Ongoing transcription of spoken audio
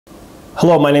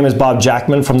Hello, my name is Bob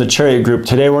Jackman from the Chariot Group.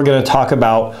 Today we're going to talk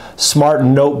about Smart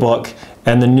Notebook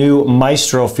and the new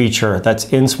Maestro feature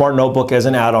that's in Smart Notebook as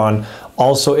an add-on,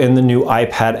 also in the new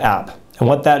iPad app. And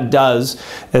what that does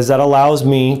is that allows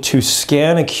me to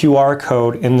scan a QR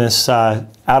code in this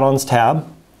add-ons tab.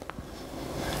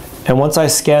 And once I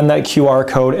scan that QR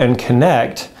code and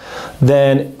connect,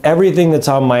 then everything that's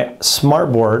on my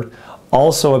smartboard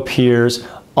also appears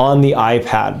on the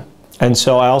iPad. And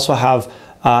so I also have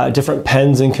different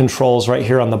pens and controls right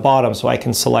here on the bottom, so I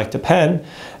can select a pen,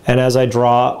 and as I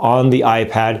draw on the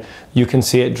iPad, you can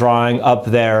see it drawing up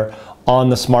there on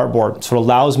the smartboard. So it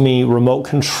allows me remote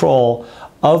control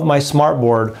of my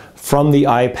smartboard from the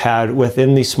iPad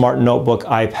within the Smart Notebook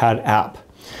iPad app.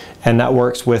 And that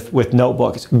works with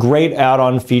Notebooks. Great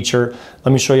add-on feature.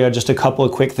 Let me show you just a couple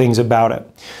of quick things about it.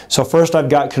 So first, I've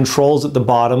got controls at the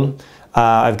bottom.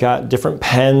 I've got different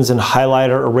pens and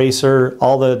highlighter, eraser,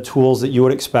 all the tools that you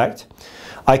would expect.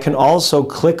 I can also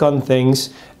click on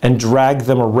things and drag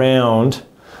them around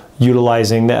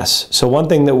utilizing this. So one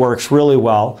thing that works really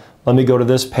well, let me go to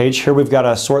this page. Here we've got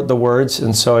to sort the words,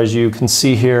 and so as you can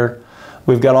see here,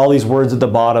 we've got all these words at the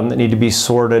bottom that need to be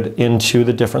sorted into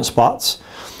the different spots.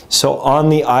 So on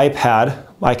the iPad,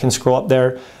 I can scroll up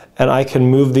there and I can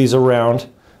move these around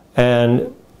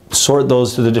and sort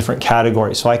those to the different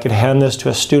categories. So I could hand this to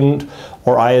a student,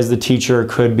 or I as the teacher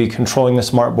could be controlling the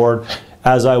smartboard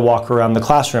as I walk around the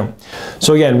classroom.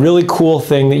 So again, really cool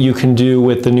thing that you can do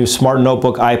with the new Smart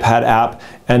Notebook iPad app,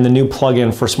 and the new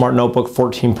plugin for Smart Notebook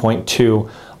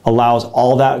 14.2 allows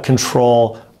all that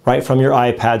control right from your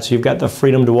iPad, so you've got the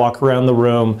freedom to walk around the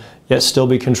room, yet still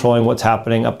be controlling what's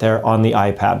happening up there on the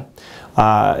iPad.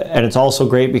 And it's also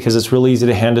great because it's really easy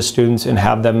to hand to students and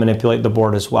have them manipulate the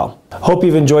board as well. Hope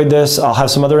you've enjoyed this. I'll have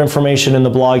some other information in the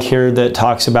blog here that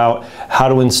talks about how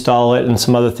to install it and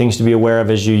some other things to be aware of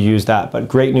as you use that, but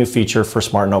great new feature for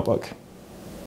Smart Notebook.